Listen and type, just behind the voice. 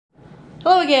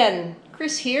Hello again,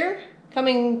 Chris here,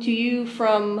 coming to you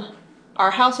from our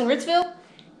house in Ritzville,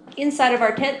 inside of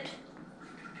our tent,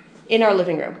 in our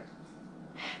living room.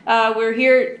 We're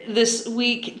here this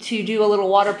week to do a little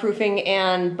waterproofing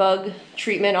and bug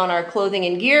treatment on our clothing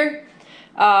and gear.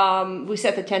 We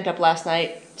set the tent up last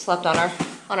night, slept on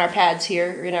our pads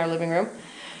here in our living room.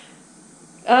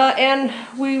 And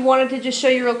we wanted to just show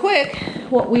you real quick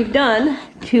what we've done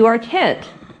to our tent.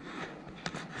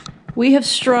 We have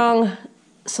strung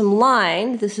some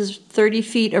line. This is 30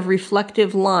 feet of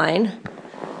reflective line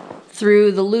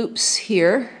through the loops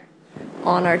here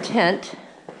on our tent.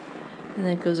 And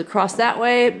then it goes across that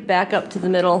way, back up to the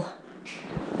middle,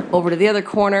 over to the other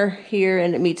corner here,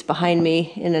 and it meets behind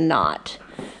me in a knot.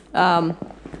 The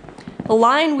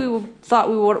line we thought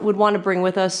we would want to bring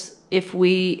with us if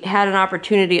we had an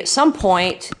opportunity at some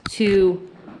point to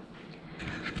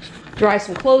dry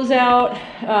some clothes out,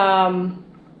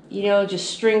 you know,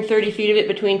 just string 30 feet of it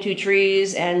between two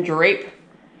trees and drape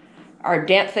our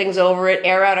damp things over it,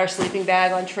 air out our sleeping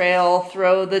bag on trail,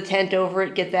 throw the tent over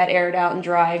it, get that aired out and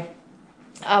dry.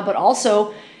 But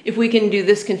also, if we can do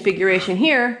this configuration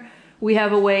here, we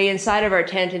have a way inside of our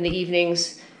tent in the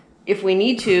evenings, if we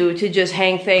need to just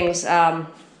hang things,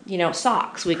 you know,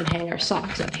 socks. We can hang our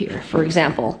socks up here, for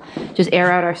example. Just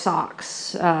air out our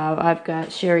socks. I've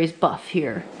got Sherry's buff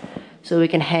here, so we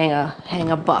can hang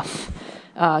a buff.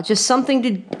 Just something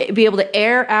to be able to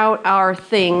air out our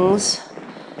things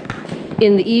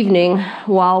in the evening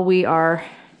while we are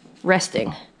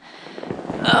resting.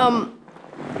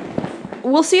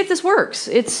 We'll see if this works.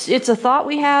 It's a thought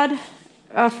we had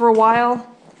for a while,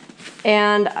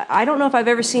 and I don't know if I've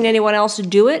ever seen anyone else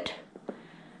do it.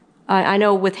 I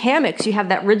know with hammocks, you have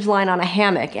that ridge line on a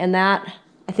hammock, and that,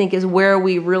 I think, is where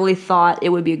we really thought it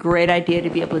would be a great idea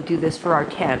to be able to do this for our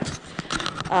tent.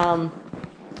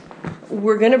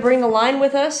 We're going to bring the line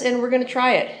with us, and we're going to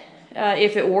try it.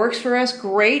 If it works for us,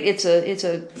 great. It's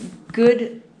a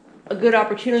good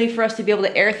opportunity for us to be able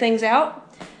to air things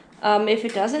out. If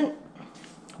it doesn't,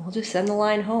 we'll just send the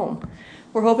line home.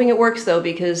 We're hoping it works, though,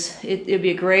 because it'd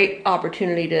be a great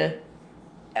opportunity to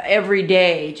every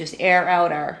day just air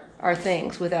out our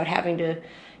things without having to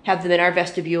have them in our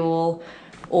vestibule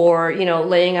or, you know,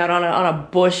 laying out on a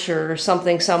bush or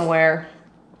something somewhere.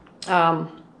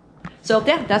 So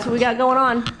yeah, that's what we got going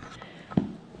on.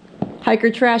 Hiker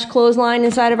trash clothesline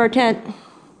inside of our tent.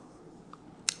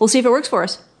 We'll see if it works for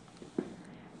us.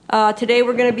 Today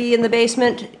we're going to be in the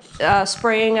basement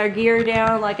spraying our gear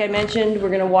down. Like I mentioned, we're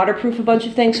going to waterproof a bunch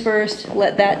of things first,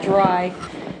 let that dry,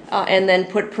 and then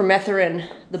put permethrin,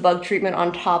 the bug treatment,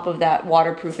 on top of that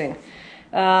waterproofing.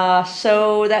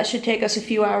 So that should take us a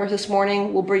few hours this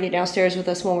morning. We'll bring it downstairs with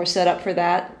us when we're set up for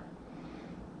that.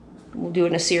 We'll do it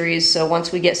in a series, so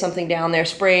once we get something down there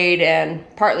sprayed and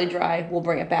partly dry, we'll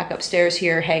bring it back upstairs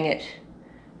here, hang it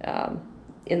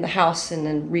in the house, and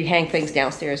then rehang things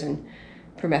downstairs and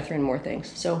permethrin more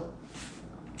things. So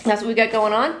that's what we got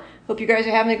going on. Hope you guys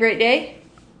are having a great day.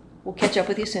 We'll catch up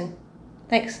with you soon.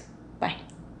 Thanks.